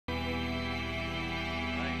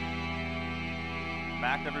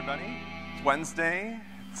back, everybody. It's Wednesday.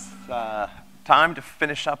 It's time to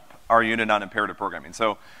finish up our unit on imperative programming.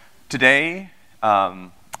 So today,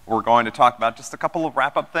 we're going to talk about just a couple of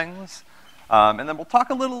wrap-up things. And then we'll talk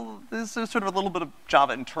a little, this is sort of a little bit of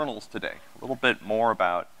Java internals today. A little bit more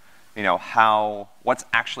about, you know, what's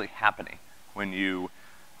actually happening when you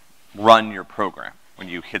run your program, when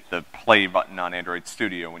you hit the play button on Android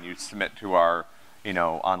Studio, when you submit to our, you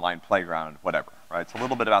know, online playground, whatever, right? It's a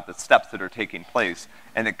little bit about the steps that are taking place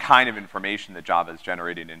and the kind of information that Java is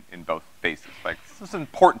generating in both bases. Like, this is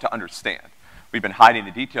important to understand. We've been hiding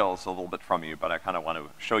the details a little bit from you, but I kind of want to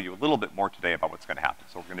show you a little bit more today about what's going to happen.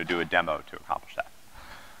 So we're going to do a demo to accomplish that.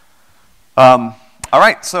 All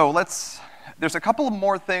right, so there's a couple of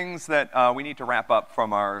more things that we need to wrap up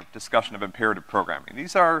from our discussion of imperative programming.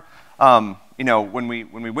 These are, you know, when we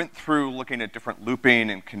went through looking at different looping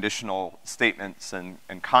and conditional statements and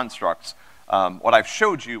constructs, what I've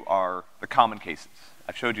showed you are the common cases.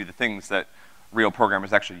 I've showed you the things that real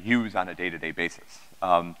programmers actually use on a day-to-day basis.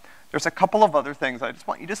 There's a couple of other things I just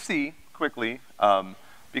want you to see quickly,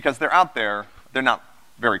 because they're out there, they're not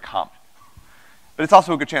very common. But it's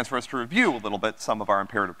also a good chance for us to review a little bit some of our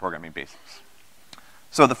imperative programming basics.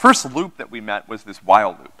 So the first loop that we met was this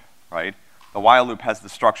while loop, right? The while loop has the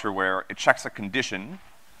structure where it checks a condition,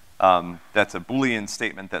 that's a Boolean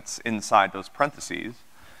statement that's inside those parentheses.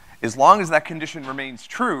 As long as that condition remains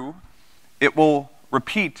true, it will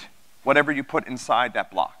repeat whatever you put inside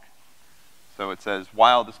that block. So it says,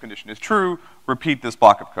 while this condition is true, repeat this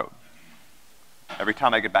block of code. Every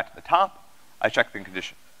time I get back to the top, I check the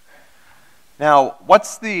condition. Now,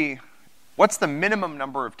 what's the minimum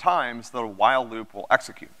number of times the while loop will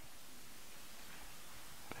execute?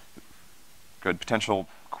 Good potential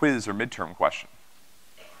quiz or midterm question.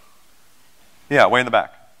 Yeah, way in the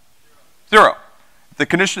back. 0. If the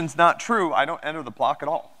condition's not true, I don't enter the block at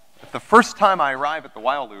all. If the first time I arrive at the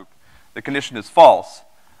while loop, the condition is false,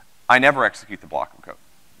 I never execute the block of code.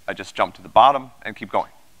 I just jump to the bottom and keep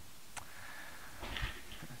going.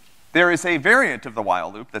 There is a variant of the while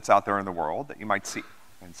loop that's out there in the world that you might see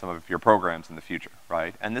in some of your programs in the future,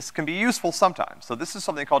 right? And this can be useful sometimes. So this is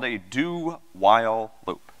something called a do-while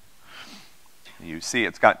loop. You see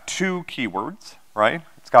it's got two keywords, right?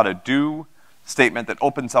 It's got a do statement that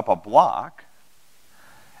opens up a block,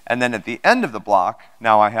 and then at the end of the block,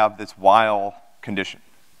 now I have this while condition.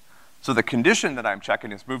 So the condition that I'm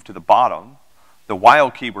checking is moved to the bottom, the while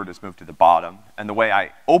keyword is moved to the bottom, and the way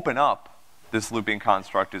I open up this looping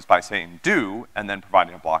construct is by saying do, and then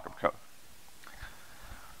providing a block of code.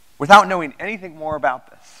 Without knowing anything more about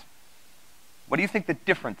this, what do you think the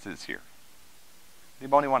difference is here?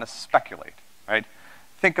 Anybody want to speculate, right?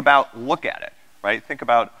 Look at it, right? Think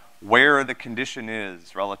about where the condition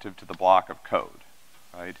is relative to the block of code,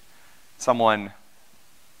 right? Someone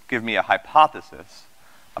give me a hypothesis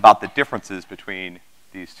about the differences between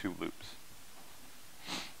these two loops.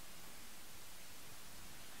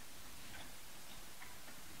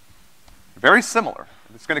 Very similar.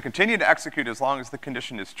 It's going to continue to execute as long as the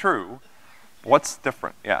condition is true. What's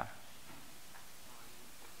different? Yeah.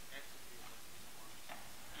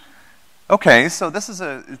 Okay, so this is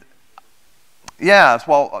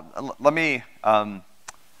well, let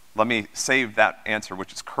me save that answer,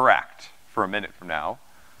 which is correct, for a minute from now.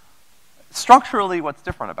 Structurally, what's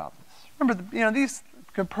different about this? Remember, you know, these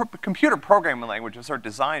computer programming languages are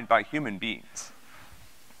designed by human beings.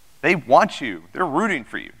 They want you, they're rooting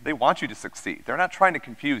for you. They want you to succeed. They're not trying to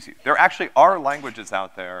confuse you. There actually are languages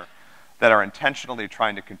out there that are intentionally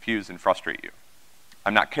trying to confuse and frustrate you.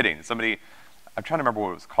 I'm not kidding. I'm trying to remember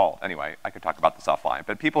what it was called. Anyway, I could talk about this offline.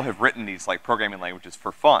 But people have written these like programming languages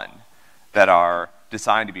for fun that are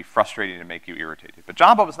designed to be frustrating and make you irritated. But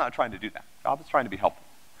Java was not trying to do that. Java was trying to be helpful.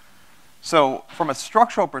 So from a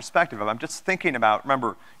structural perspective, I'm just thinking about,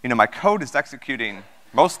 remember, you know, my code is executing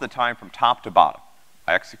most of the time from top to bottom.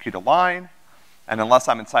 I execute a line, and unless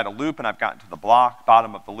I'm inside a loop and I've gotten to the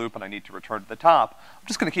bottom of the loop and I need to return to the top, I'm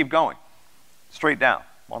just gonna keep going, straight down,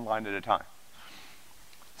 one line at a time.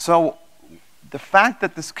 So the fact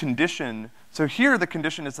that this condition, so here the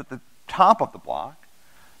condition is at the top of the block,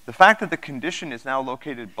 the fact that the condition is now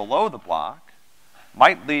located below the block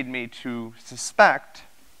might lead me to suspect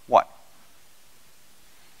what?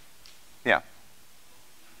 Yeah.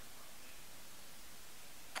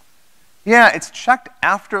 Yeah, it's checked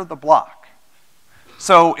after the block.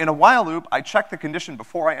 So in a while loop, I check the condition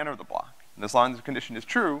before I enter the block. And as long as the condition is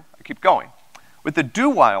true, I keep going. With the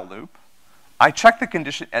do while loop, I check the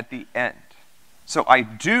condition at the end. So I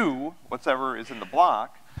do whatever is in the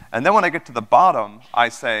block, and then when I get to the bottom, I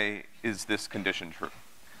say, is this condition true?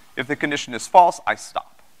 If the condition is false, I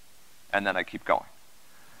stop, and then I keep going.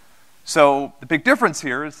 So the big difference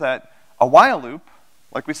here is that a while loop,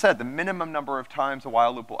 like we said, the minimum number of times a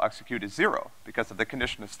while loop will execute is 0, because if the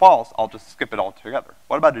condition is false, I'll just skip it altogether.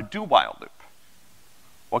 What about a do while loop?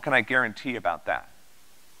 What can I guarantee about that?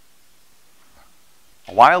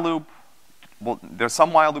 A while loop, well, there's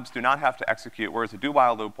some while loops do not have to execute, whereas a do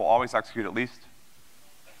while loop will always execute at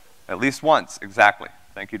least once, exactly.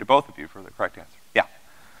 Thank you to both of you for the correct answer. Yeah.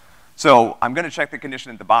 So I'm gonna check the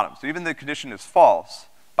condition at the bottom. So even the condition is false,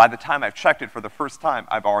 by the time I've checked it for the first time,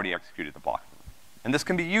 I've already executed the block. And this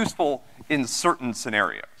can be useful in certain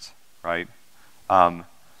scenarios, right?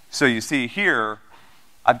 So you see here,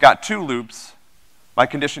 I've got 2 loops. My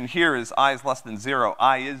condition here is I is less than 0,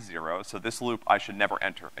 I is 0, so this loop I should never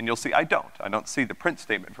enter. And you'll see I don't. I don't see the print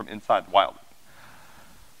statement from inside the while loop.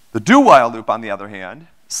 The do while loop, on the other hand,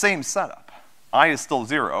 same setup. I is still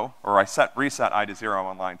 0, or I reset I to 0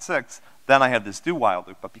 on line 6, then I have this do while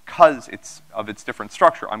loop, but because it's of its different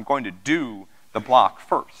structure, I'm going to do the block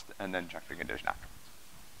first, and then check the condition afterwards.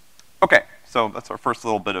 Okay, so that's our first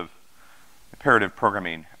little bit of imperative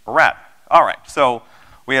programming errata. All right, so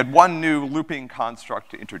we had one new looping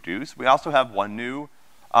construct to introduce. We also have one new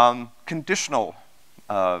conditional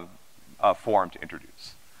form to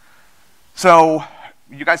introduce. So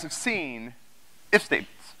you guys have seen if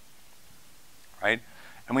statements, right?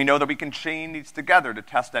 And we know that we can chain these together to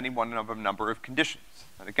test any one of a number of conditions.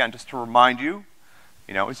 And again, just to remind you,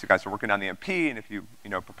 as you guys are working on the MP, and if you,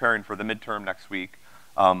 preparing for the midterm next week,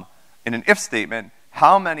 in an if statement,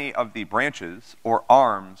 how many of the branches or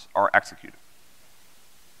arms are executed?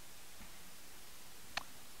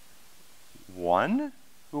 1?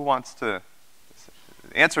 Who wants to?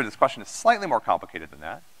 The answer to this question is slightly more complicated than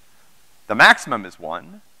that. The maximum is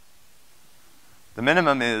 1. The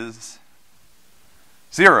minimum is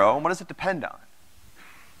 0. And what does it depend on?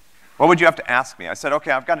 What would you have to ask me? I said,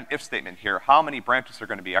 okay, I've got an if statement here. How many branches are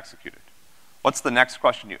going to be executed? What's the next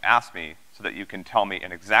question you ask me so that you can tell me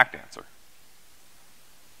an exact answer?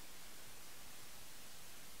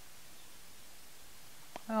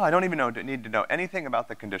 Oh, I don't even need to know anything about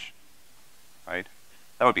the condition, right?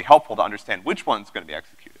 That would be helpful to understand which one's going to be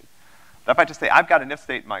executed. But if I just say, I've got an if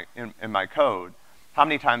state in my code, how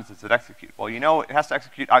many times does it execute? Well, it has to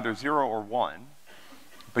execute either 0 or 1,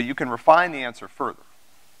 but you can refine the answer further.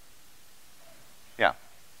 Yeah.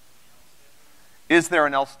 Is there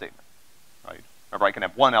an else statement, right? Remember, I can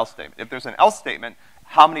have one else statement. If there's an else statement,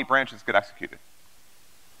 how many branches get executed?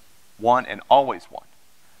 1 and always 1.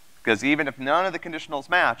 Because even if none of the conditionals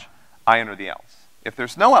match, I enter the else. If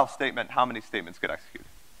there's no else statement, how many statements get executed?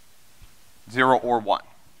 0 or 1.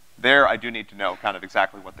 There, I do need to know kind of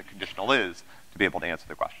exactly what the conditional is to be able to answer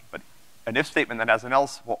the question. But an if statement that has an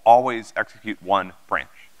else will always execute 1 branch,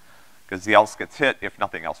 because the else gets hit if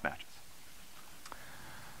nothing else matches.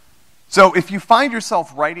 So if you find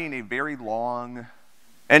yourself writing a very long,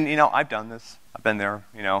 and I've done this, I've been there,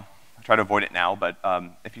 I try to avoid it now, but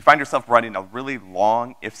if you find yourself writing a really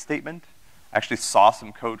long if statement, I actually saw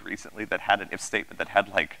some code recently that had an if statement that had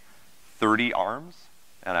like 30 arms,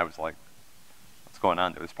 and I was like, what's going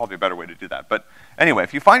on? There's probably a better way to do that. But anyway,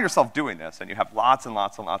 if you find yourself doing this and you have lots and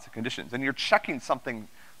lots and lots of conditions, and you're checking something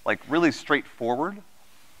like really straightforward,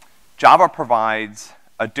 Java provides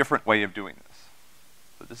a different way of doing this.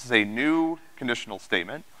 So this is a new conditional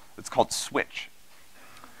statement. It's called switch.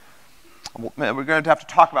 We're going to have to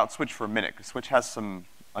talk about switch for a minute, because switch has some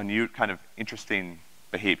kind of interesting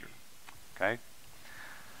behavior, okay?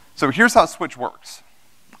 So here's how switch works.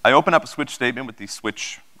 I open up a switch statement with the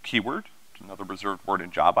switch keyword, another reserved word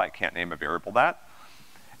in Java. I can't name a variable that.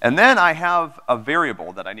 And then I have a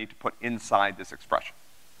variable that I need to put inside this expression.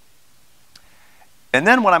 And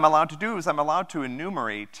then what I'm allowed to do is I'm allowed to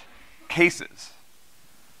enumerate cases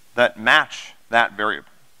that match that variable.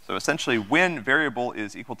 So essentially, when variable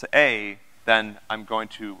is equal to A, then I'm going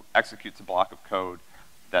to execute the block of code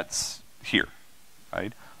that's here,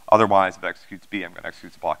 right? Otherwise, if it executes B, I'm going to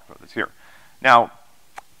execute the block of code that's here. Now,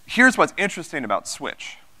 here's what's interesting about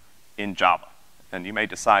switch in Java. And you may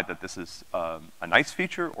decide that this is a nice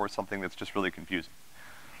feature or something that's just really confusing.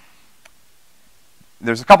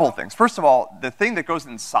 There's a couple of things. First of all, the thing that goes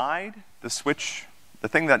inside the switch, the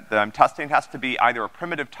thing that I'm testing has to be either a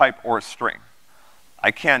primitive type or a string. I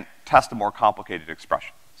can't test a more complicated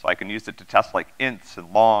expression. So I can use it to test like ints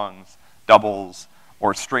and longs, doubles,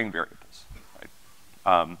 or string variables,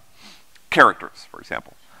 right? Characters, for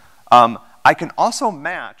example. I can also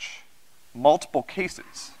match multiple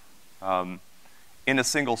cases in a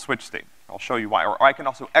single switch statement. I'll show you why. Or I can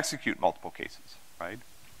also execute multiple cases, right?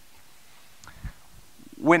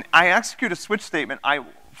 When I execute a switch statement,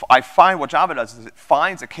 I find what Java does is it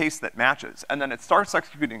finds a case that matches, and then it starts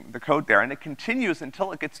executing the code there, and it continues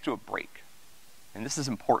until it gets to a break. And this is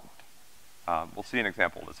important. We'll see an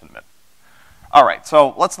example of this in a minute. All right,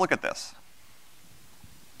 so let's look at this.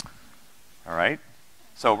 All right,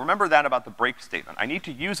 so remember that about the break statement. I need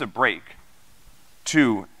to use a break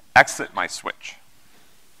to exit my switch.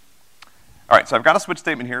 All right, so I've got a switch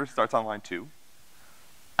statement here, starts on line 2.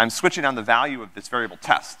 I'm switching on the value of this variable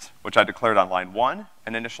test, which I declared on line 1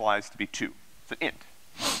 and initialized to be 2. It's an int.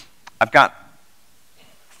 I've got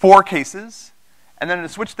 4 cases, and then in a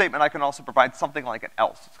switch statement I can also provide something like an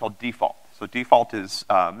else. It's called default. So default is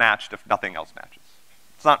matched if nothing else matches.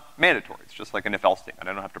 It's not mandatory, it's just like an if-else statement.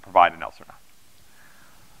 I don't have to provide an else or not.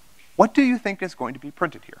 What do you think is going to be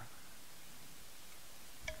printed here?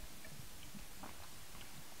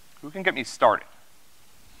 Who can get me started?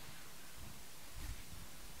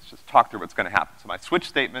 Let's just talk through what's gonna happen. So my switch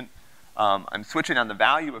statement, I'm switching on the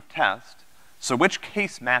value of test, so which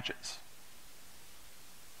case matches?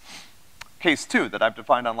 Case 2 that I've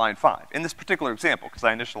defined on line 5, in this particular example, because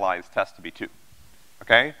I initialized test to be 2,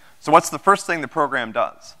 okay? So what's the first thing the program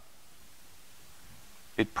does?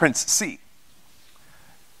 It prints C.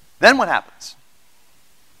 Then what happens?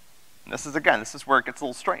 And this is where it gets a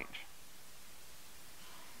little strange.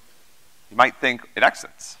 You might think it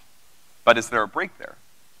exits, but is there a break there?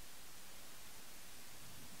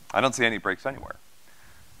 I don't see any breaks anywhere.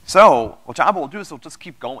 So what Java will do is it'll just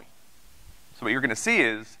keep going. So what you're gonna see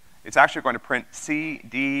is it's actually going to print C,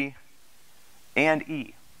 D, and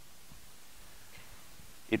E.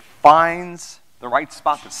 It finds the right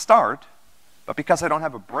spot to start, but because I don't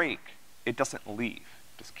have a break, it doesn't leave.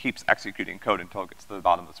 It just keeps executing code until it gets to the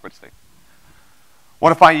bottom of the switch state.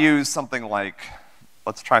 What if I use something like,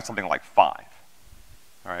 let's try something like 5.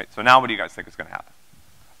 All right, so now what do you guys think is gonna happen?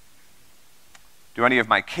 Do any of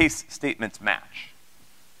my case statements match?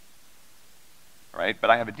 Right, but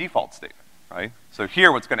I have a default statement, right? So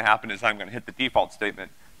here what's gonna happen is I'm gonna hit the default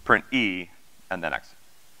statement, print E, and then exit.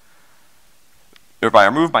 If I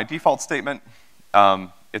remove my default statement,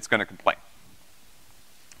 it's gonna complain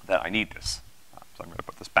that I need this. So I'm gonna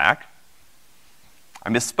put this back. I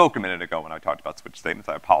misspoke a minute ago when I talked about switch statements.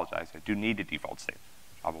 I apologize. I do need a default statement.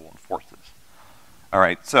 Java will enforce this. All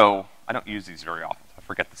right, so I don't use these very often. So I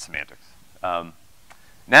forget the semantics.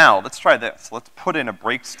 Now, let's try this. Let's put in a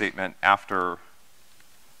break statement after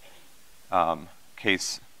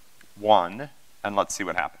case 1, and let's see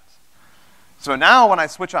what happens. So now when I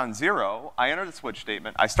switch on 0, I enter the switch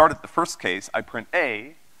statement, I start at the first case, I print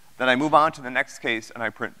A, then I move on to the next case and I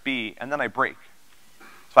print B, and then I break.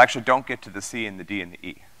 So I actually don't get to the C and the D and the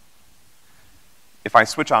E. If I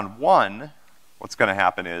switch on 1, what's gonna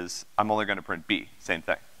happen is I'm only gonna print B, same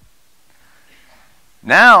thing.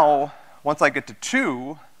 Now, once I get to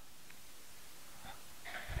 2,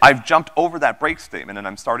 I've jumped over that break statement and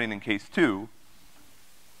I'm starting in case 2.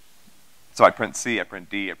 So I print C, I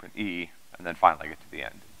print D, I print E, and then finally I get to the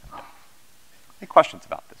end. Any questions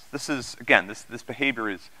about this? This is, again, this behavior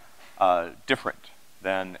is different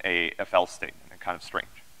than a if-else statement and kind of strange.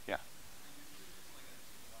 Yeah.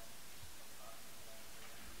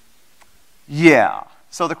 Yeah.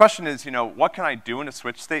 So the question is, what can I do in a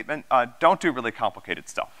switch statement? Don't do really complicated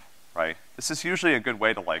stuff, right? This is usually a good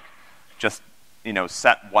way to just,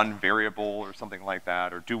 set one variable or something like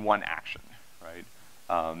that, or do one action,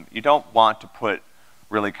 right? You don't want to put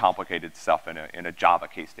really complicated stuff in a Java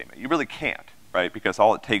case statement. You really can't, right? Because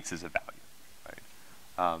all it takes is a value,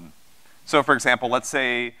 right? So for example, let's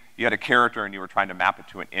say you had a character and you were trying to map it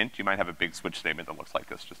to an int, you might have a big switch statement that looks like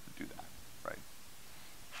this just to do that, right?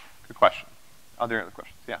 Good question. Are there other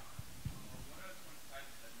questions? Yeah.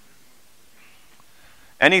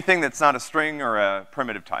 Anything that's not a string or a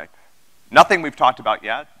primitive type. Nothing we've talked about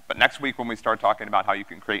yet, but next week when we start talking about how you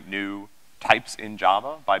can create new types in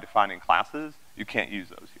Java by defining classes, you can't use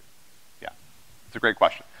those here. Yeah, it's a great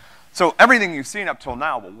question. So everything you've seen up till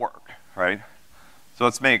now will work, right? So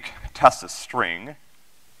let's make test a string,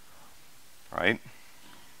 right?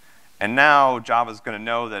 And now Java's gonna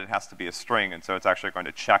know that it has to be a string, and so it's actually going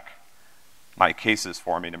to check my cases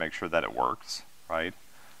for me to make sure that it works, right?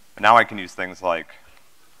 And now I can use things like,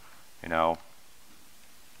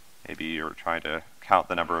 maybe you're trying to count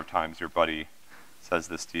the number of times your buddy says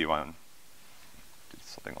this to you on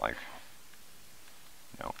something like,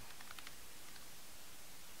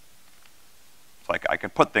 it's like I can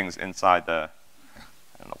put things inside I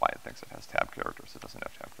don't know why it thinks it has tab characters. It doesn't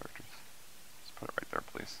have tab characters. Just put it right there,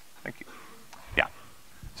 please. Thank you. Yeah.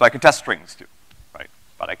 So I can test strings too, right?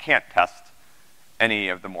 But I can't test any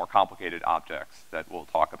of the more complicated objects that we'll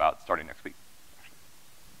talk about starting next week.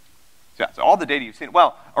 So yeah, so all the data you've seen,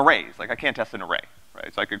 well, arrays, I can't test an array,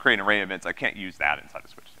 right? So I could create an array of ints. I can't use that inside a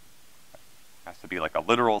switch statement. It has to be like a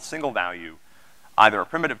literal single value, either a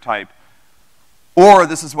primitive type, or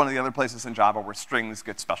this is one of the other places in Java where strings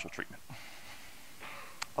get special treatment.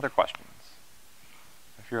 Other questions?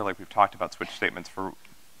 I feel like we've talked about switch statements for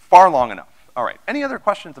far long enough. All right, any other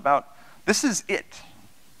questions about, this is it.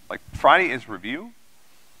 Like, Friday is review.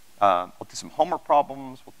 We'll do some homework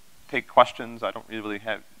problems. We'll take questions. I don't really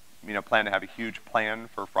have, plan to have a huge plan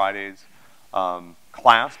for Friday's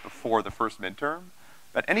class before the first midterm.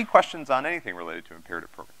 But any questions on anything related to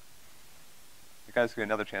imperative programming? You guys get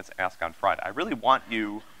another chance to ask on Friday. I really want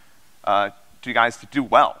you guys to do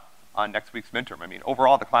well on next week's midterm. I mean,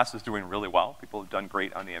 overall, the class is doing really well. People have done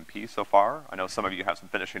great on the MP so far. I know some of you have some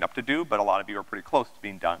finishing up to do, but a lot of you are pretty close to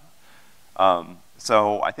being done.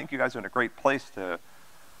 So I think you guys are in a great place to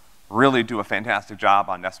really do a fantastic job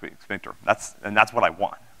on next week's midterm. That's what I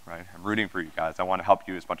want, right? I'm rooting for you guys. I want to help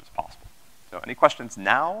you as much as possible. So any questions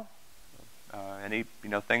now? Any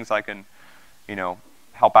things I can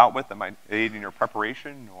help out with that might aid in your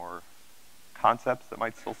preparation, or concepts that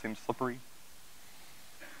might still seem slippery?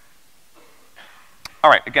 All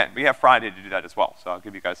right, again, we have Friday to do that as well, so I'll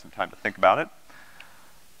give you guys some time to think about it.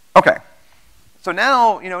 Okay, so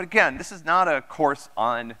now, again, this is not a course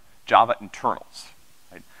on Java internals.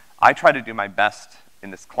 Right? I try to do my best in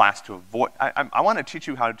this class to avoid, I want to teach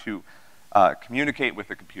you how to communicate with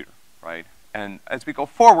the computer, right? And as we go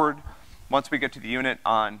forward, once we get to the unit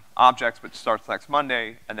on objects, which starts next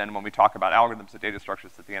Monday, and then when we talk about algorithms and data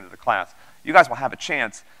structures at the end of the class, you guys will have a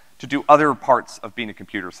chance to do other parts of being a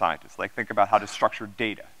computer scientist. Like think about how to structure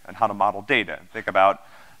data and how to model data, and think about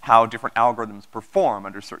how different algorithms perform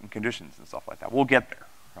under certain conditions and stuff like that. We'll get there,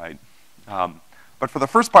 right? But for the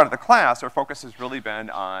first part of the class, our focus has really been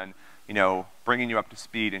on, bringing you up to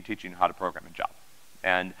speed and teaching you how to program in Java.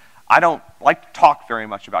 And I don't like to talk very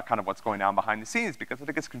much about kind of what's going on behind the scenes because I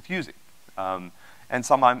think it's confusing. And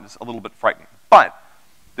sometimes a little bit frightening. But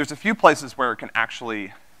there's a few places where it can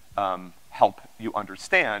actually help you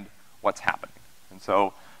understand what's happening. And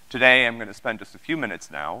so today I'm going to spend just a few minutes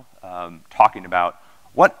now talking about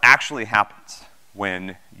what actually happens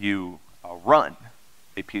when you run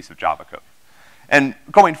a piece of Java code. And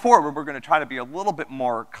going forward, we're going to try to be a little bit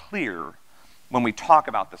more clear when we talk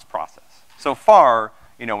about this process. So far,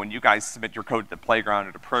 when you guys submit your code to the playground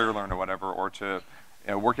or to PrairieLearn or whatever, or to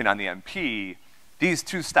working on the MP, these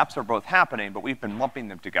two steps are both happening, but we've been lumping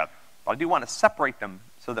them together. But I do want to separate them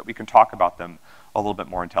so that we can talk about them a little bit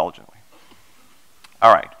more intelligently.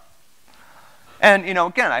 All right. And,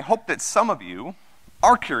 again, I hope that some of you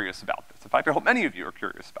are curious about this. In fact, I hope many of you are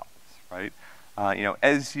curious about this, right?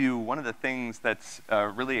 One of the things that's a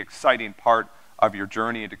really exciting part of your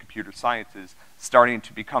journey into computer science is starting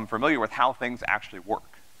to become familiar with how things actually work,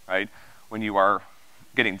 right? When you are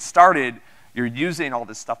getting started, you're using all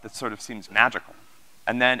this stuff that sort of seems magical.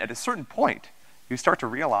 And then at a certain point, you start to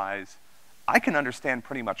realize, I can understand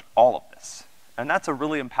pretty much all of this. And that's a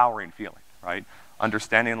really empowering feeling, right?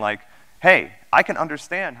 Understanding like, hey, I can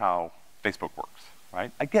understand how Facebook works,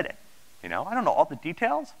 right? I get it. I don't know all the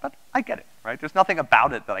details, but I get it, right? There's nothing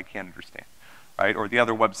about it that I can't understand, right? Or the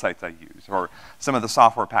other websites I use, or some of the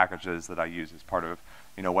software packages that I use as part of,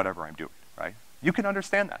 whatever I'm doing, right? You can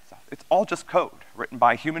understand that stuff. It's all just code written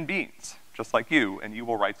by human beings, just like you, and you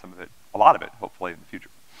will write some of it, a lot of it, hopefully, in the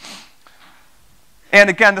future. And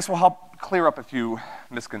again, this will help clear up a few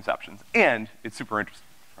misconceptions, and it's super interesting,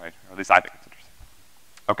 right? Or at least I think it's interesting.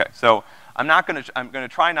 Okay, so I'm gonna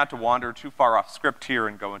try not to wander too far off script here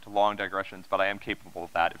and go into long digressions, but I am capable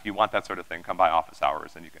of that. If you want that sort of thing, come by office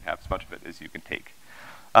hours and you can have as much of it as you can take.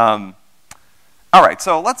 All right,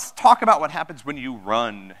 so let's talk about what happens when you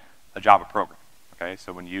run a Java program, okay?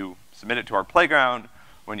 So when you submit it to our playground,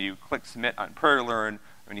 when you click submit on PrairieLearn,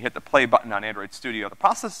 when you hit the play button on Android Studio, the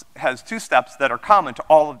process has two steps that are common to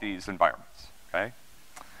all of these environments, okay?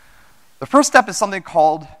 The first step is something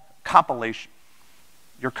called compilation.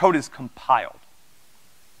 Your code is compiled,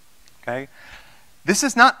 okay? This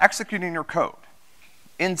is not executing your code.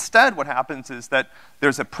 Instead, what happens is that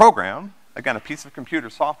there's a program, again, a piece of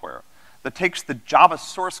computer software, that takes the Java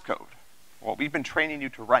source code, what we've been training you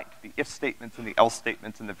to write, the if statements and the else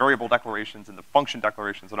statements and the variable declarations and the function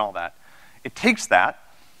declarations and all that. It takes that,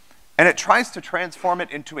 and it tries to transform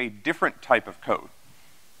it into a different type of code,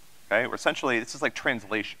 okay? Or essentially, this is like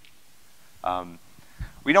translation.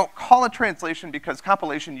 We don't call it translation because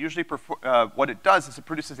compilation usually, what it does is it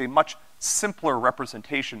produces a much simpler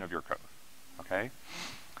representation of your code, okay?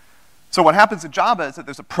 So what happens in Java is that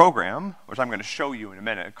there's a program, which I'm gonna show you in a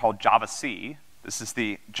minute, called Java-C. This is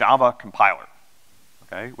the Java compiler,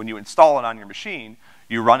 okay? When you install it on your machine,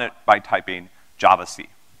 you run it by typing Java-C.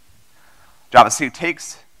 Javac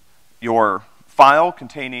takes your file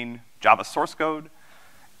containing Java source code,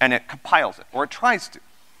 and it compiles it, or it tries to,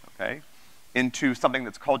 okay, into something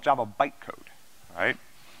that's called Java bytecode, right?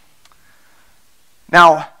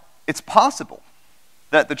 Now, it's possible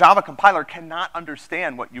that the Java compiler cannot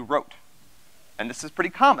understand what you wrote. And this is pretty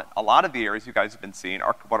common. A lot of the errors you guys have been seeing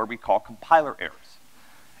are what we call compiler errors.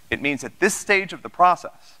 It means at this stage of the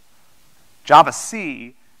process,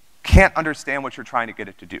 Javac can't understand what you're trying to get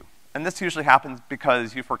it to do. And this usually happens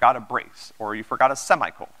because you forgot a brace, or you forgot a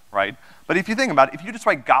semicolon, right? But if you think about it, if you just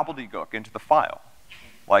write gobbledygook into the file,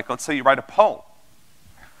 like let's say you write a poem.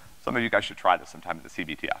 Some of you guys should try this sometime in the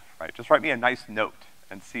CBTF, right? Just write me a nice note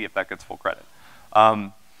and see if that gets full credit.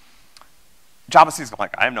 Javac's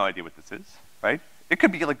like, I have no idea what this is, right? It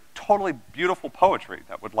could be like totally beautiful poetry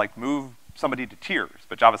that would like move somebody to tears,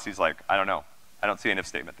 but Javac's like, I don't know. I don't see an if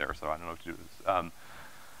statement there, so I don't know what to do with this.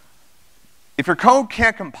 If your code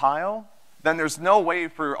can't compile, then there's no way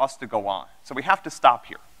for us to go on. So we have to stop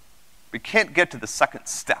here. We can't get to the second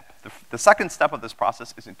step. The second step of this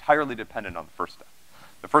process is entirely dependent on the first step.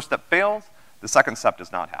 The first step fails, the second step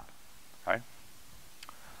does not happen, okay?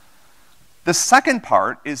 The second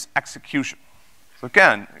part is execution. So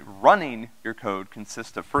again, running your code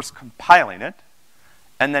consists of first compiling it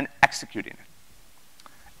and then executing it.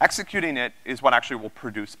 Executing it is what actually will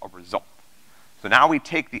produce a result. So now we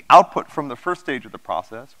take the output from the first stage of the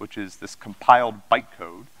process, which is this compiled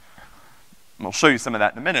bytecode, and we'll show you some of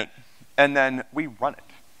that in a minute, and then we run it.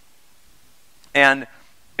 And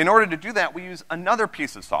in order to do that, we use another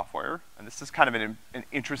piece of software, and this is kind of an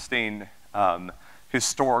interesting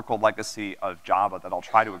historical legacy of Java that I'll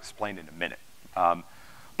try to explain in a minute.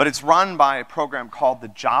 But it's run by a program called the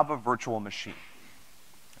Java Virtual Machine,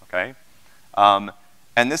 okay?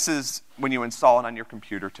 And this is when you install it on your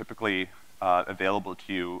computer, typically available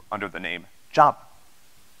to you under the name Java.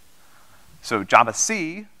 So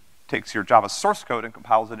Javac takes your Java source code and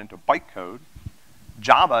compiles it into bytecode.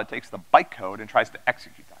 Java takes the bytecode and tries to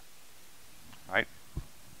execute that, right?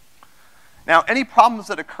 Now, any problems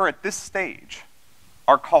that occur at this stage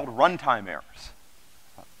are called runtime errors,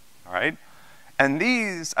 all right? And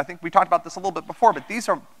these, I think we talked about this a little bit before, but these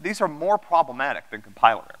are more problematic than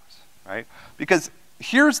compiler errors, right? Because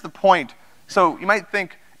here's the point. So you might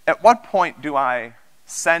think, at what point do I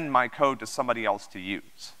send my code to somebody else to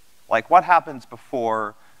use? Like, what happens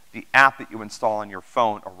before the app that you install on your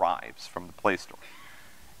phone arrives from the Play Store?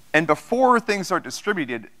 And before things are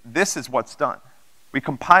distributed, this is what's done. We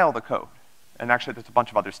compile the code. And actually, there's a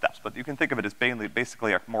bunch of other steps, but you can think of it as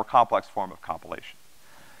basically a more complex form of compilation.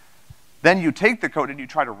 Then you take the code and you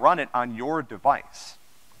try to run it on your device.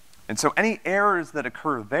 And so any errors that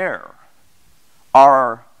occur there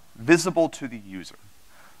are visible to the user.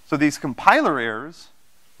 So these compiler errors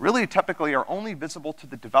really typically are only visible to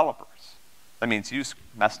the developers. That means you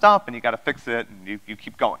messed up and you gotta fix it and you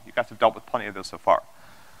keep going. You guys have dealt with plenty of those so far.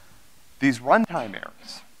 These runtime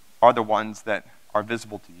errors are the ones that are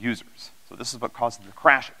visible to users. So this is what causes the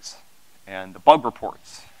crashes and the bug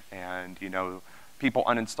reports and, you know, people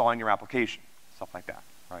uninstalling your application, stuff like that,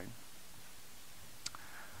 right?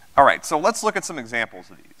 All right, so let's look at some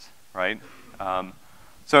examples of these, right?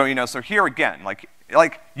 So, you know, so here again, like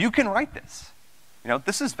you can write this. You know,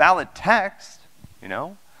 this is valid text, you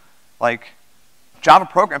know? Like, Java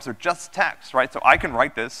programs are just text, right? So I can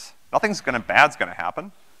write this, bad's gonna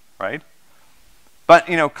happen, right? But,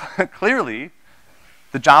 you know, clearly,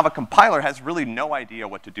 the Java compiler has really no idea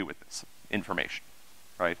what to do with this information,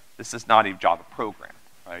 right? This is not a Java program,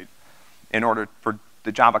 right? In order for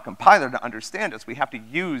the Java compiler to understand us, we have to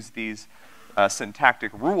use these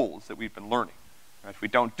syntactic rules that we've been learning. Right? If we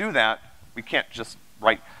don't do that, we can't just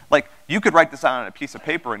write, like, you could write this out on a piece of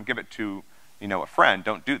paper and give it to, you know, a friend.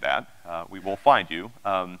 Don't do that. We will find you.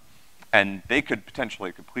 And they could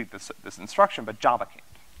potentially complete this instruction, but Java can't,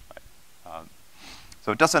 right?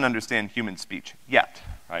 So it doesn't understand human speech yet,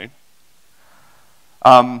 right?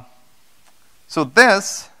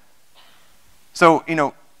 So, you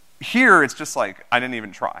know, here it's just like, I didn't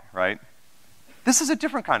even try, right? This is a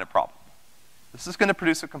different kind of problem. This is gonna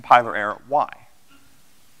produce a compiler error. Why?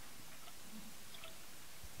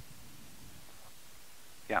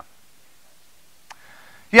 Yeah.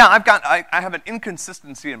 Yeah, I have an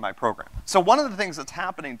inconsistency in my program. So one of the things that's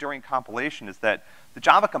happening during compilation is that the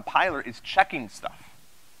Java compiler is checking stuff.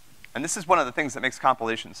 And this is one of the things that makes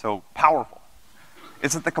compilation so powerful,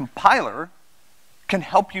 is that the compiler can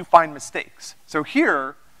help you find mistakes. So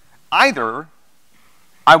here, either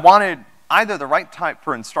the right type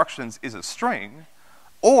for instructions is a string,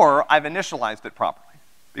 or I've initialized it properly.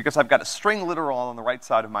 Because I've got a string literal on the right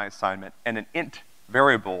side of my assignment and an int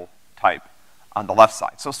variable type on the left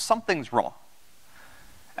side. So something's wrong,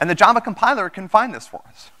 And the Java compiler can find this for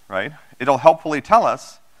us, right? It'll helpfully tell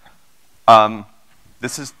us,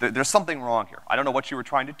 there's something wrong here. I don't know what you were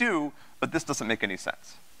trying to do, but this doesn't make any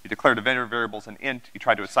sense. You declared a variable's an int, you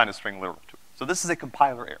tried to assign a string literal to it. So this is a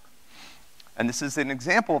compiler error. And this is an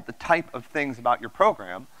example of the type of things about your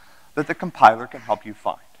program that the compiler can help you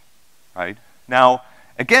find, right? Now,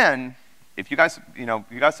 again, if you guys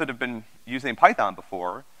that have been using Python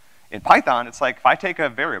before, in Python, it's like if I take a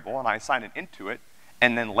variable and I assign an int to it,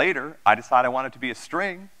 and then later I decide I want it to be a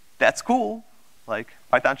string, that's cool. Like,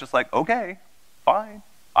 Python's just like, okay, fine.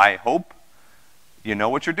 I hope you know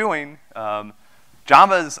what you're doing.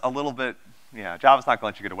 Java's a little bit, Java's not gonna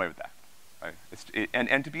let you get away with that, right?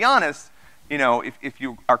 And to be honest, if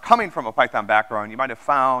you are coming from a Python background, you might have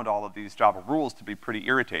found all of these Java rules to be pretty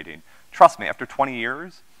irritating. Trust me, after 20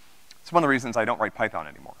 years, it's one of the reasons I don't write Python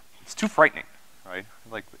anymore. It's too frightening, right?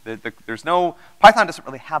 Like, Python doesn't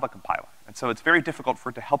really have a compiler, and so it's very difficult for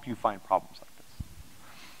it to help you find problems like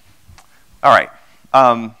this. All right.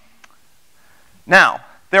 Now,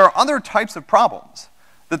 there are other types of problems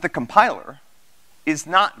that the compiler is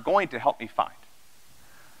not going to help me find.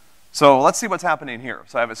 So let's see what's happening here.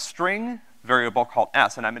 So I have a string variable called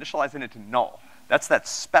s, and I'm initializing it to null. That's that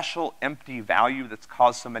special empty value that's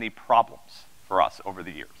caused so many problems for us over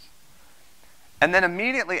the years. And then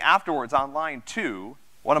immediately afterwards, on line 2,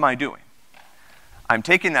 what am I doing? I'm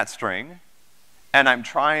taking that string, and I'm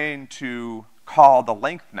trying to call the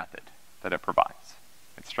length method that it provides.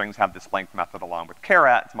 And strings have this length method along with char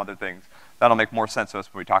at and some other things. That'll make more sense to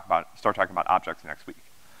us when we start talking about objects next week.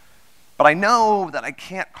 But I know that I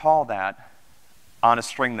can't call that on a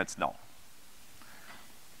string that's null.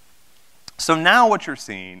 So now what you're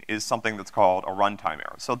seeing is something that's called a runtime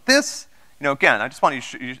error. So this, again, I just want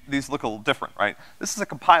you to these look a little different, right? This is a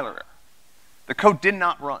compiler error. The code did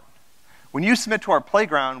not run. When you submit to our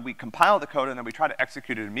playground, we compile the code and then we try to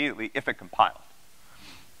execute it immediately if it compiled.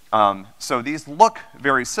 So these look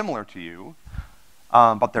very similar to you,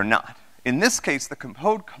 but they're not. In this case, the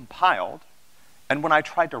code compiled, and when I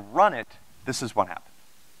tried to run it, this is what happened.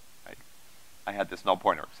 Right? I had this null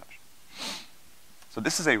pointer exception. So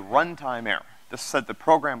this is a runtime error. This said the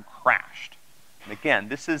program crashed. And again,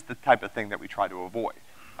 this is the type of thing that we try to avoid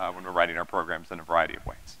when we're writing our programs in a variety of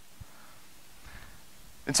ways.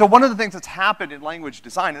 And so one of the things that's happened in language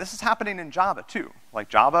design, and this is happening in Java too, like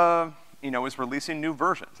Java, is releasing new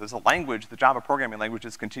versions. As a language, the Java programming language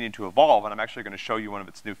has continued to evolve, and I'm actually going to show you one of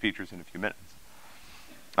its new features in a few minutes.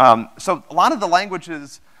 So a lot of the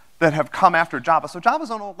languages that have come after Java, so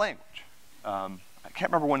Java's an old language. I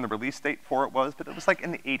can't remember when the release date for it was, but it was like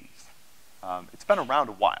in the 80s. It's been around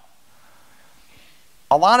a while.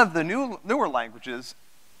 A lot of the newer languages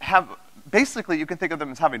have, basically you can think of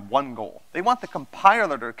them as having one goal. They want the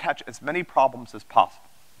compiler to catch as many problems as possible.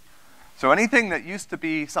 So anything that used to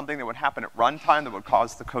be something that would happen at runtime that would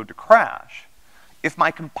cause the code to crash, if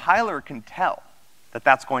my compiler can tell that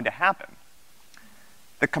that's going to happen,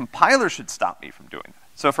 the compiler should stop me from doing that.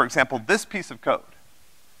 So for example, this piece of code,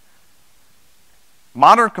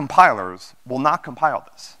 modern compilers will not compile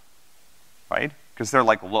this, right? Because they're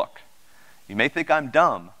like, look, you may think I'm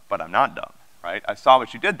dumb, but I'm not dumb, right? I saw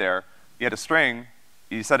what you did there. You had a string,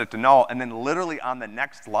 you set it to null, and then literally on the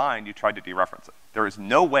next line, you tried to dereference it. There is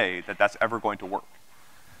no way that that's ever going to work.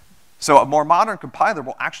 So a more modern compiler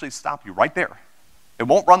will actually stop you right there. It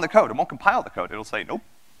won't run the code. It won't compile the code. It'll say, nope,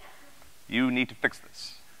 you need to fix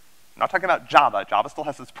this. I'm not talking about Java. Java still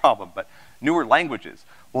has this problem, but newer languages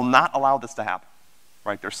will not allow this to happen,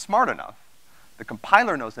 right? They're smart enough. The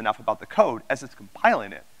compiler knows enough about the code as it's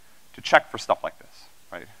compiling it to check for stuff like this,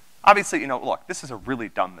 right? Obviously, look, this is a really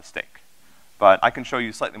dumb mistake, but I can show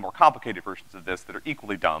you slightly more complicated versions of this that are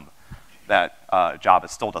equally dumb that Java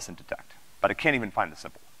still doesn't detect, but it can't even find the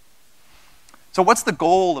simple. So what's the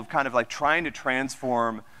goal of kind of like trying to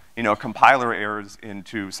transform, compiler errors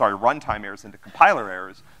into, runtime errors into compiler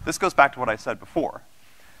errors? This goes back to what I said before.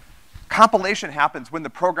 Compilation happens when the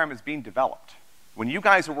program is being developed. When you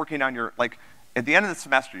guys are working on your, at the end of the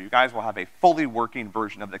semester, you guys will have a fully working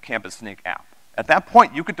version of the Campus Snake app. At that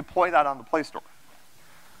point, you could deploy that on the Play Store.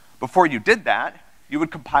 Before you did that, you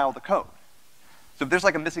would compile the code. So if there's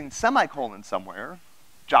like a missing semicolon somewhere,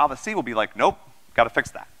 Java C will be like, nope, gotta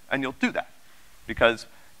fix that. And you'll do that. Because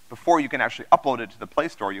before you can actually upload it to the Play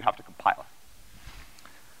Store, you have to compile it.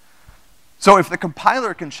 So if the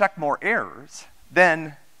compiler can check more errors,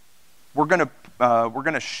 then we're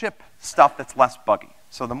gonna ship stuff that's less buggy.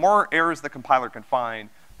 So the more errors the compiler can find,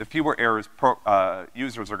 the fewer errors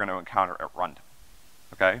users are gonna encounter at runtime,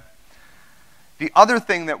 okay? The other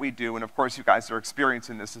thing that we do, and of course you guys are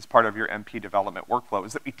experiencing this as part of your MP development workflow,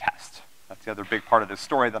 is that we test. That's the other big part of this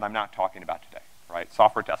story that I'm not talking about today, right?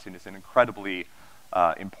 Software testing is an incredibly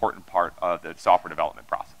important part of the software development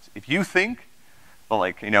process. If you think, well,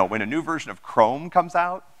 like, you know, when a new version of Chrome comes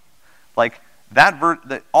out, like,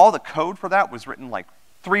 all the code for that was written like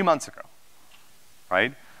 3 months ago,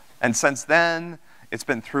 right? And since then, it's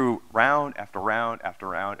been through round after round after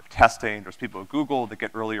round of testing. There's people at Google that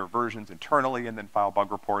get earlier versions internally and then file bug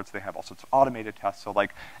reports. They have all sorts of automated tests. So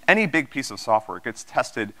like any big piece of software gets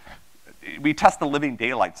tested. We test the living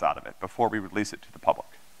daylights out of it before we release it to the public.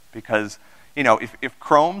 Because, you know, if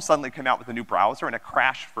Chrome suddenly came out with a new browser and it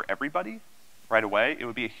crashed for everybody right away, it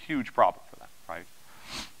would be a huge problem for them, right?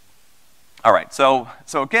 All right, so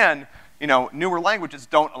again, you know, newer languages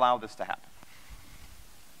don't allow this to happen.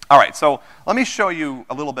 All right, so let me show you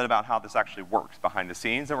a little bit about how this actually works behind the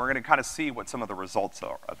scenes, and we're gonna kind of see what some of the results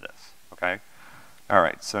are of this, okay? All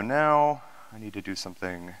right, so now I need to do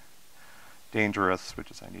something dangerous,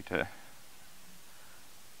 which is I need to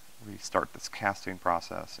restart this casting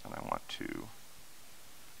process, and I want to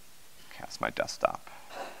cast my desktop.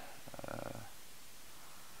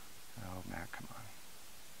 Oh, Mac, come on.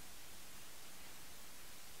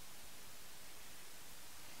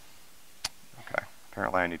 Okay,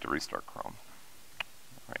 apparently I need to restart Chrome. All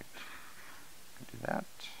right, I can do that.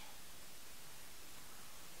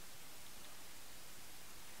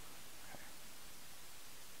 Okay.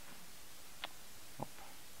 Oh.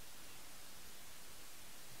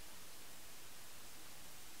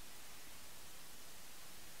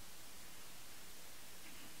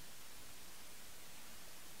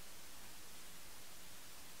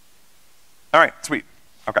 All right, sweet,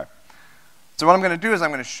 okay. So what I'm gonna do is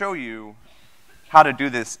I'm gonna show you how to do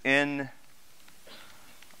this in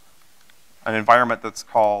an environment that's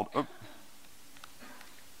called,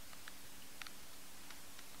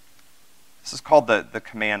 this is called the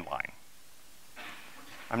command line.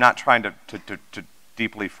 I'm not trying to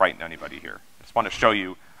deeply frighten anybody here. I just want to show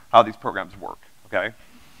you how these programs work, okay?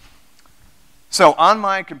 So on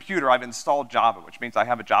my computer, I've installed Java, which means I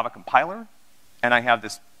have a Java compiler, and I have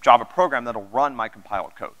this Java program that'll run my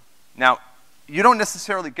compiled code. Now, you don't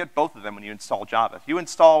necessarily get both of them when you install Java. If you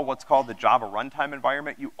install what's called the Java runtime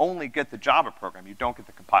environment, you only get the Java program, you don't get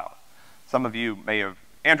the compiler. Some of you may have,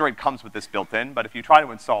 Android comes with this built in, but if you try to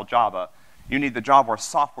install Java, you need the Java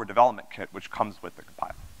software development kit, which comes with the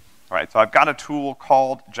compiler. All right, so I've got a tool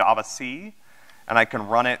called Java-C, and I can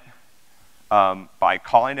run it by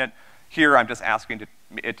calling it. Here, I'm just asking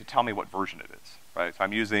it to tell me what version it is, right? So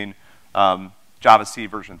I'm using Java-C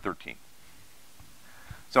version 13.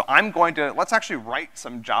 So I'm going to, let's actually write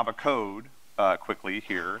some Java code quickly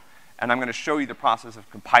here, and I'm gonna show you the process of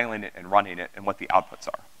compiling it and running it and what the outputs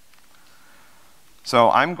are. So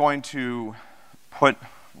I'm going to put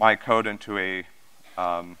my code into a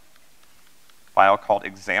file called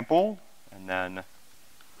example, and then,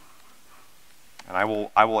 and I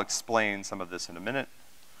will explain some of this in a minute.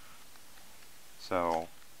 So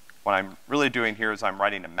what I'm really doing here is I'm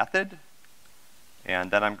writing a method,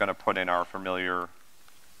 and then I'm gonna put in our familiar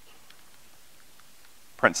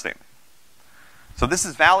print statement. So this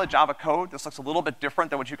is valid Java code. This looks a little bit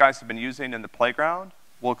different than what you guys have been using in the playground.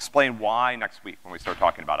 We'll explain why next week when we start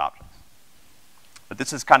talking about objects. But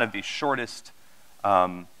this is kind of the shortest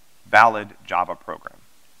valid Java program.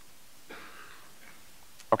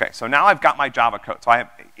 Okay, so now I've got my Java code. So I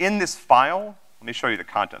have, in this file, let me show you the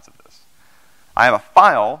contents of this. I have a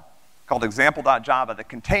file called example.java that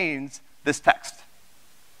contains this text,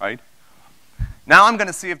 right? Now I'm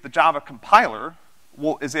gonna see if the Java compiler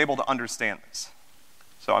is able to understand this.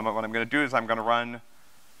 So what I'm gonna do is I'm gonna run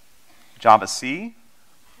Java-C.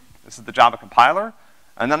 This is the Java compiler.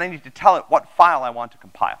 And then I need to tell it what file I want to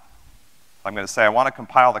compile. So I'm gonna say I want to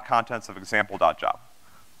compile the contents of example.java,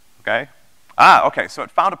 okay? Okay, so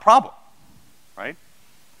it found a problem, right?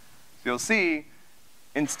 So you'll see,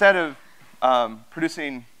 instead of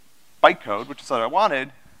producing bytecode, which is what I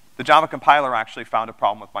wanted, the Java compiler actually found a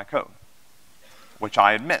problem with my code, which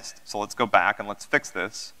I had missed. So let's go back and let's fix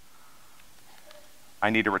this.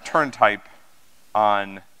 I need a return type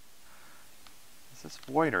on, is this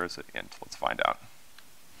void or is it int? Let's find out.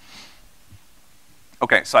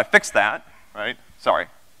 Okay, so I fixed that, right? Sorry,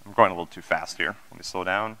 I'm going a little too fast here. Let me slow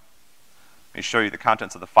down. Let me show you the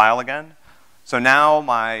contents of the file again. So now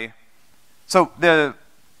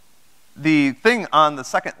the thing on the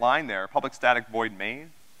second line there, public static void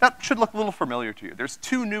main, that should look a little familiar to you. There's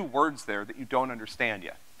two new words there that you don't understand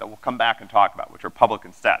yet that we'll come back and talk about, which are public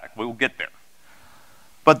and static. We will get there.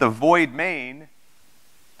 But the void main,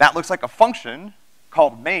 that looks like a function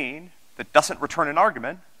called main that doesn't return an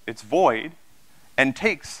argument. It's void and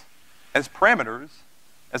takes as parameters,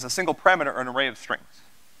 as a single parameter, an array of strings,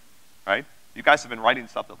 right? You guys have been writing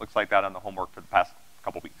stuff that looks like that on the homework for the past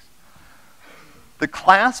couple weeks. The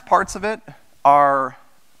class parts of it are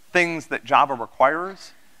things that Java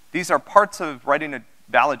requires. These are parts of writing a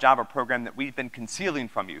valid Java program that we've been concealing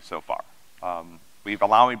from you so far. We've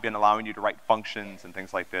been allowing you to write functions and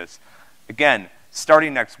things like this. Again,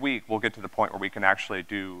 starting next week, we'll get to the point where we can actually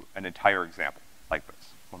do an entire example like this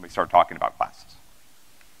when we start talking about classes.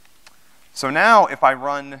 So now if I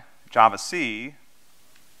run Java C,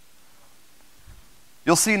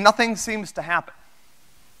 you'll see nothing seems to happen.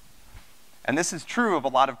 And this is true of a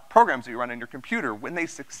lot of programs that you run on your computer. When they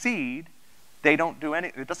succeed, they don't do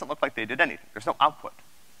anything. It doesn't look like they did anything. There's no output.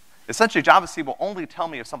 Essentially, Java C will only tell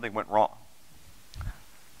me if something went wrong.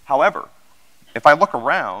 However, if I look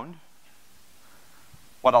around,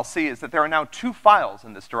 what I'll see is that there are now 2 files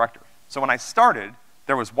in this directory. So when I started,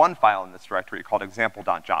 there was 1 file in this directory called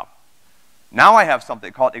example.java. Now I have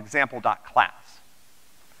something called example.class.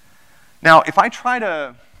 Now, if I try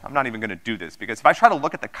to, I'm not even gonna do this, because if I try to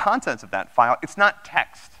look at the contents of that file, it's not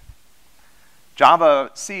text.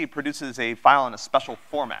 Java C produces a file in a special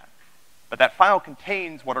format, but that file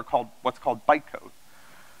contains what's called bytecode.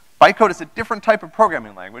 Bytecode is a different type of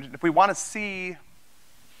programming language, and if we wanna see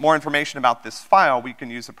more information about this file, we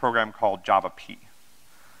can use a program called Java P.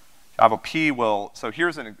 Java P will, so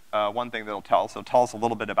here's one thing that it'll tell us. It'll tell us a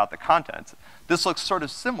little bit about the contents. This looks sort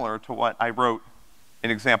of similar to what I wrote in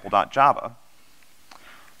example.java.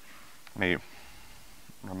 Let me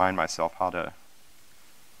remind myself how to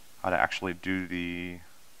actually do the,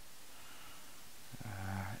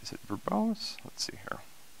 is it verbose? Let's see here.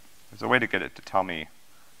 There's a way to get it to tell me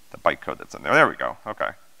the bytecode that's in there. There we go, okay.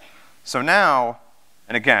 So now,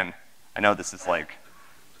 and again, I know this is like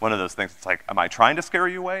one of those things, it's like, am I trying to scare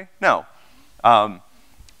you away? No.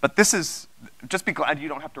 But this is, just be glad you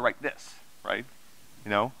don't have to write this, right? You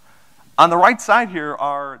know? On the right side here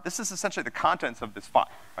this is essentially the contents of this file,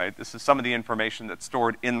 right? This is some of the information that's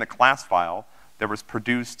stored in the class file that was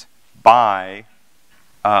produced by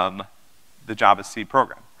the Java C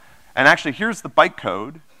program. And actually, here's the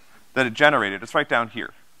bytecode that it generated. It's right down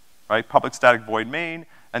here, right? Public static void main,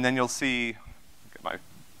 and then you'll see, get my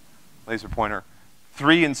laser pointer,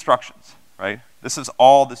 3 instructions, right? This is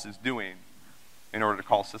all this is doing in order to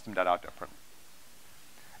call system.out.println.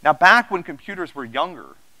 Now, back when computers were younger,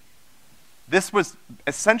 this was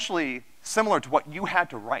essentially similar to what you had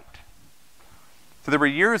to write. So there were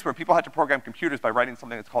years where people had to program computers by writing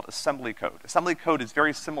something that's called assembly code. Assembly code is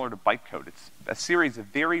very similar to bytecode. It's a series of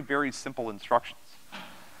very, very simple instructions.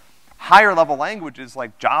 Higher level languages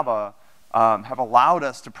like Java have allowed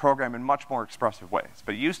us to program in much more expressive ways.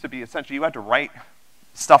 But it used to be essentially you had to write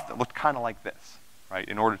stuff that looked kind of like this, right,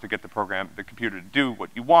 in order to get the computer to do what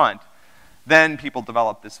you want. Then people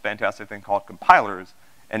developed this fantastic thing called compilers,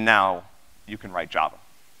 and now you can write Java,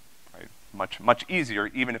 right? Much, much easier,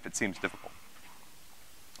 even if it seems difficult.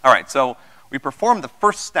 All right, so we performed the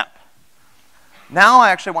first step. Now I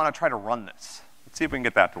actually want to try to run this. Let's see if we can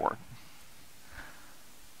get that to work.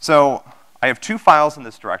 So I have 2 files in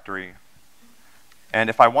this directory, and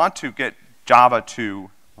if I want to get Java to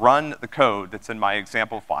run the code that's in my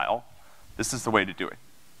example file, this is the way to do it.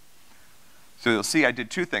 So you'll see I did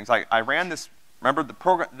 2 things. I ran this, remember the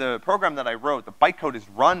program that I wrote, the bytecode is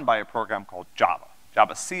run by a program called Java.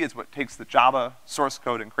 Java C is what takes the Java source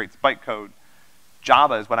code and creates bytecode.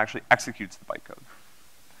 Java is what actually executes the bytecode.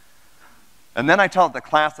 And then I tell it the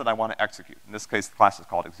class that I want to execute. In this case, the class is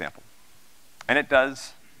called example. And it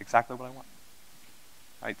does exactly what I want.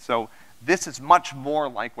 Right? So this is much more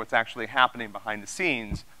like what's actually happening behind the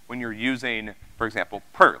scenes when you're using, for example,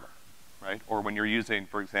 Prairie, right? Or when you're using,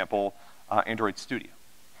 for example, Android Studio.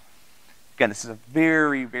 Again, this is a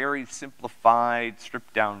very, very simplified,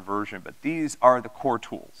 stripped down version, but these are the core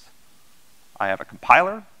tools. I have a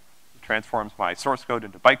compiler that transforms my source code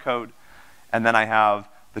into bytecode, and then I have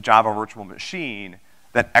the Java virtual machine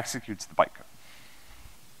that executes the bytecode.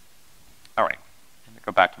 All right, let me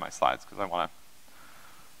go back to my slides because I want to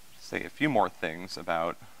say a few more things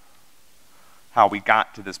about how we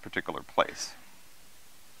got to this particular place.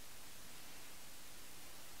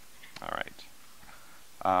 All right.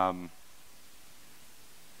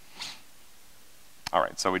 All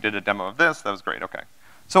right, so we did a demo of this. That was great, okay.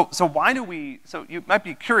 So why do we, so you might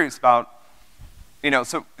be curious about,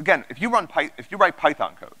 so again, if you write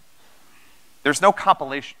Python code, there's no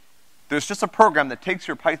compilation. There's just a program that takes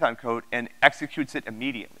your Python code and executes it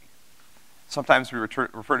immediately. Sometimes we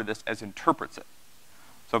refer to this as interprets it.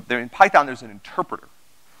 So in Python, there's an interpreter.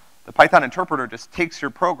 The Python interpreter just takes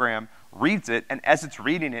your program, reads it, and as it's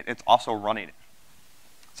reading it, it's also running it.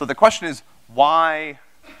 So the question is, why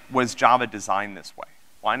was Java designed this way?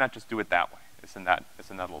 Why not just do it that way? Isn't that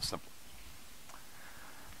a little simpler?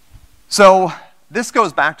 So this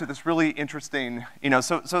goes back to this really interesting,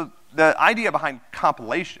 so the idea behind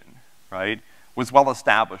compilation, right, was well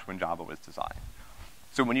established when Java was designed.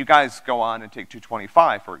 So when you guys go on and take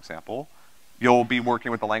 225, for example, you'll be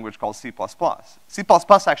working with a language called C++. C++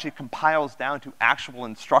 actually compiles down to actual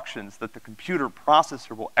instructions that the computer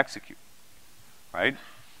processor will execute, right?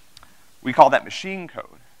 We call that machine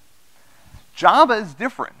code. Java is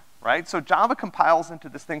different, right? So Java compiles into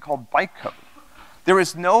this thing called bytecode. There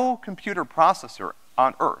is no computer processor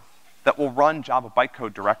on Earth that will run Java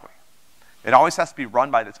bytecode directly. It always has to be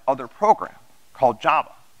run by this other program called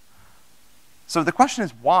Java. So the question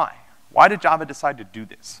is why? Why did Java decide to do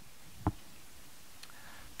this?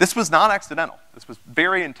 This was not accidental. This was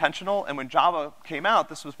very intentional, and when Java came out,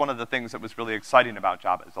 this was one of the things that was really exciting about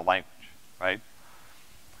Java as a language, right?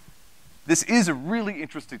 This is a really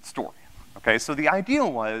interesting story, okay? So the idea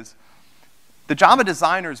was the Java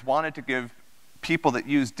designers wanted to give people that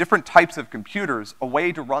use different types of computers a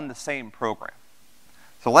way to run the same program.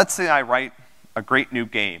 So let's say I write a great new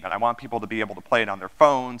game, and I want people to be able to play it on their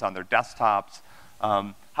phones, on their desktops.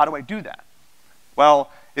 How do I do that? Well,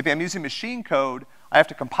 if I'm using machine code, I have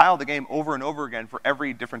to compile the game over and over again for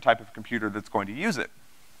every different type of computer that's going to use it.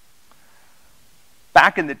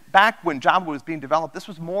 Back when Java was being developed, this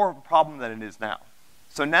was more of a problem than it is now.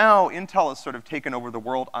 So now Intel has sort of taken over the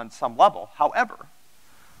world on some level. However,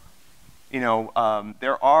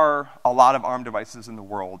 there are a lot of ARM devices in the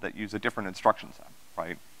world that use a different instruction set,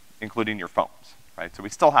 right? Including your phones, right? So we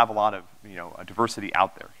still have a lot of, a diversity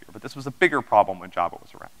out there here, but this was a bigger problem when Java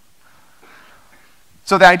was around.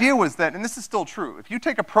 So the idea was that, and this is still true, if you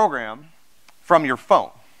take a program from your phone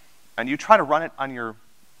and you try to run it on your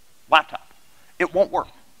laptop, it won't work.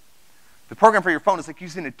 The program for your phone is like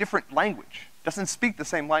using a different language. It doesn't speak the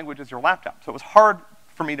same language as your laptop. So it was hard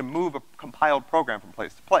for me to move a compiled program from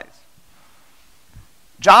place to place.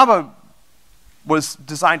 Java was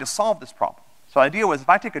designed to solve this problem. So the idea was if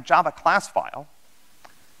I take a Java class file,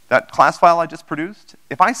 that class file I just produced,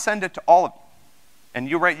 if I send it to all of you, and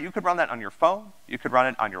you could run that on your phone, you could run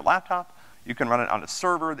it on your laptop, you can run it on a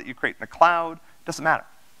server that you create in the cloud, doesn't matter.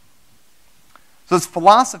 So this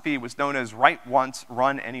philosophy was known as write once,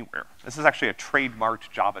 run anywhere. This is actually a trademarked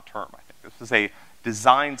Java term, I think. This was a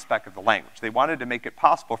design spec of the language. They wanted to make it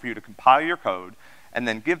possible for you to compile your code and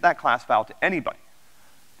then give that class file to anybody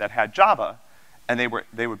that had Java, and they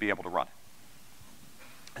would be able to run it.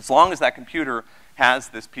 As long as that computer has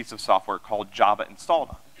this piece of software called Java installed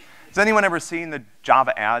on it. Has anyone ever seen the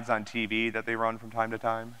Java ads on TV that they run from time to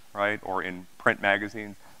time, right? Or in print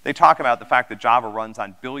magazines? They talk about the fact that Java runs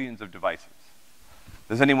on billions of devices.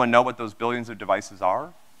 Does anyone know what those billions of devices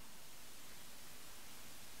are?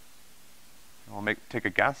 We'll take a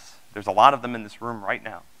guess. There's a lot of them in this room right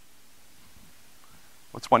now.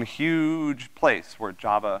 What's one huge place where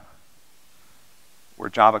Java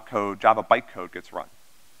bytecode gets run?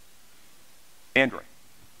 Android.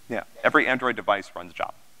 Yeah, every Android device runs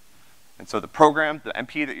Java. And so the program, the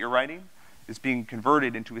MP that you're writing, is being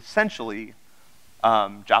converted into essentially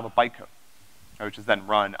Java bytecode, which is then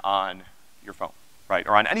run on your phone, right?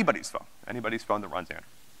 Or on anybody's phone that runs Android.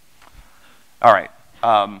 All right.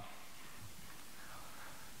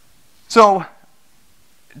 So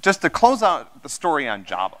just to close out the story on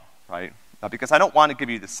Java, right? Because I don't want to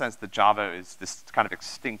give you the sense that Java is this kind of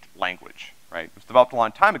extinct language, right? It was developed a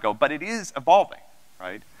long time ago, but it is evolving,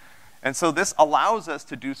 right? And so this allows us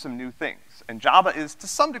to do some new things. And Java is, to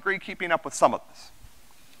some degree, keeping up with some of this,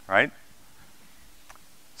 right?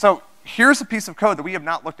 So here's a piece of code that we have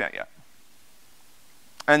not looked at yet.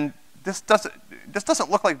 And this doesn't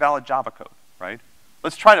look like valid Java code, right?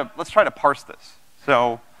 Let's try to parse this.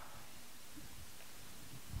 So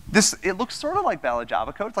it looks sort of like valid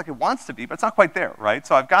Java code. It's like it wants to be, but it's not quite there, right?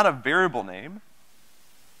 So I've got a variable name,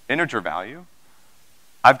 integer value.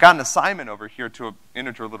 I've got an assignment over here to an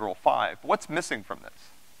integer literal 5. What's missing from this?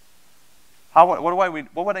 What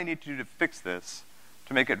would I need to do to fix this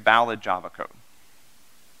to make it valid Java code?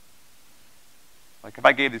 Like if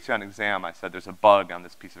I gave this to you on an exam, I said there's a bug on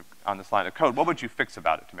this line of code, what would you fix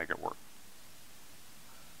about it to make it work?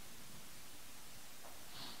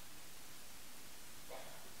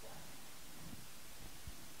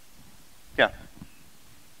 Yeah.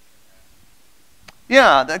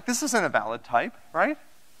 Yeah, this isn't a valid type, right?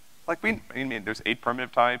 Like I mean, there's 8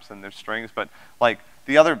 primitive types and there's strings, but like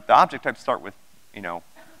the object types start with,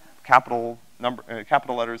 capital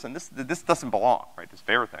letters, and this doesn't belong, right? This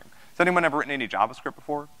var thing. Has anyone ever written any JavaScript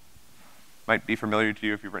before? Might be familiar to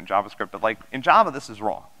you if you've written JavaScript, but like in Java, this is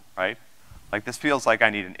wrong, right? Like this feels like I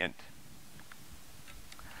need an int.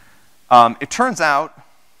 It turns out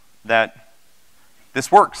that this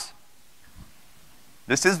works.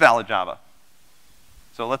 This is valid Java.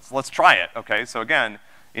 So let's try it, okay? So again,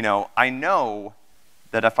 you know, I know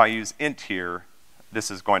that if I use int here,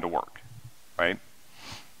 this is going to work, right?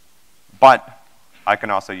 But I can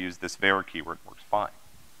also use this var keyword, it works fine.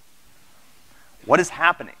 What is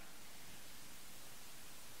happening?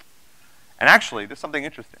 And actually, there's something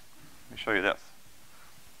interesting. Let me show you this.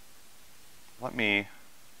 Let's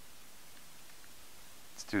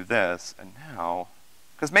do this, and now,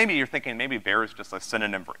 because maybe you're thinking maybe var is just a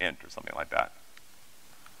synonym for int or something like that.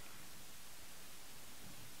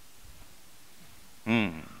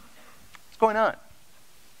 What's going on?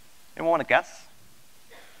 Anyone want to guess?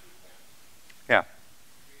 Yeah.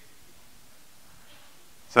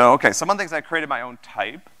 So, okay, some of the things I created my own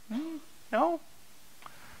type. No?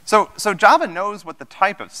 So Java knows what the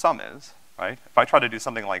type of sum is, right? If I try to do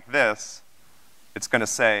something like this, it's gonna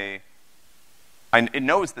say, it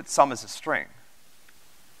knows that sum is a string.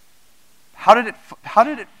 How did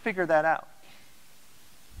it figure that out?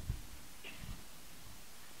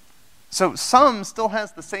 So sum still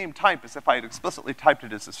has the same type as if I had explicitly typed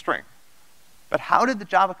it as a string. But how did the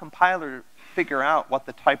Java compiler figure out what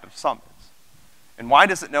the type of sum is? And why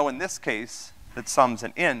does it know in this case that sum's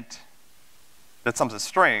an int, that sum's a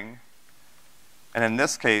string, and in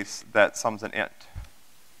this case that sum's an int?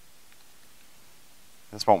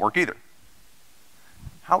 This won't work either.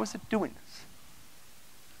 How is it doing this?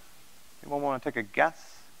 Anyone want to take a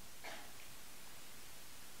guess?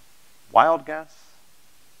 Wild guess?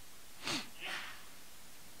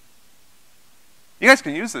 You guys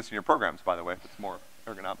can use this in your programs, by the way, if it's more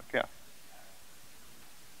ergonomic, yeah.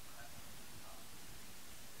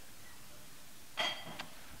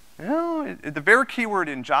 No, the var keyword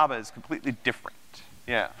in Java is completely different,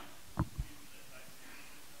 yeah.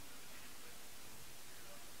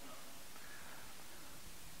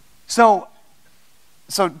 So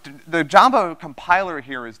the Java compiler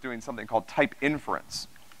here is doing something called type inference,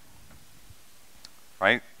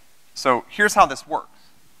 right? So here's how this works.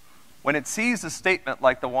 When it sees a statement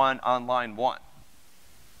like the one on line 1,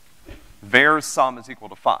 var sum is equal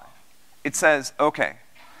to 5, it says, okay,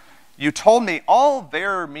 you told me all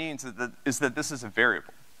var means is that this is a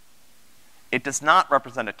variable. It does not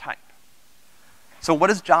represent a type. So what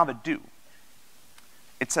does Java do?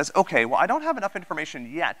 It says, okay, well, I don't have enough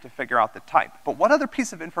information yet to figure out the type, but what other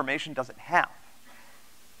piece of information does it have?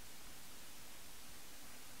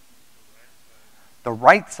 The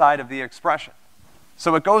right side of the expression.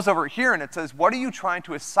 So it goes over here and it says, what are you trying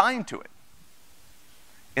to assign to it?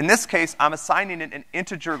 In this case, I'm assigning it an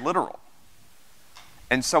integer literal.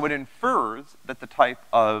 And so it infers that the type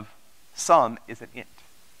of sum is an int,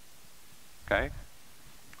 okay?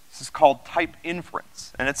 This is called type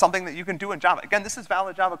inference, and it's something that you can do in Java. Again, this is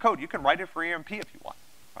valid Java code. You can write it for EMP if you want,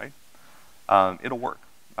 right? It'll work.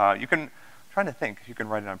 I'm trying to think if you can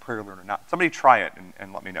write it on Prairie Learn or not. Somebody try it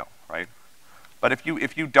and let me know, right? But if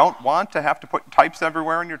you don't want to have to put types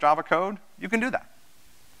everywhere in your Java code, you can do that.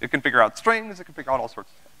 It can figure out strings, it can figure out all sorts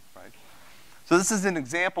of stuff, right? So this is an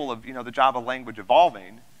example of, you know, the Java language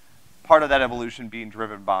evolving, part of that evolution being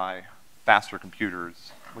driven by faster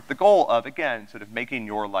computers with the goal of, again, sort of making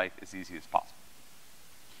your life as easy as possible.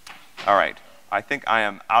 All right, I think I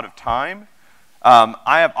am out of time.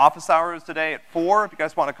 I have office hours today at 4 if you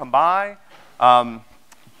guys want to come by.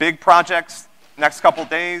 Big projects next couple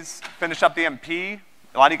days, finish up the MP.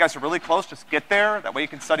 A lot of you guys are really close, just get there. That way you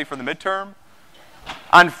can study for the midterm.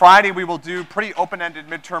 On Friday, we will do pretty open-ended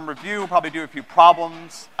midterm review. We'll probably do a few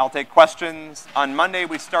problems. I'll take questions. On Monday,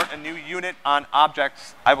 we start a new unit on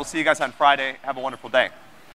objects. I will see you guys on Friday. Have a wonderful day.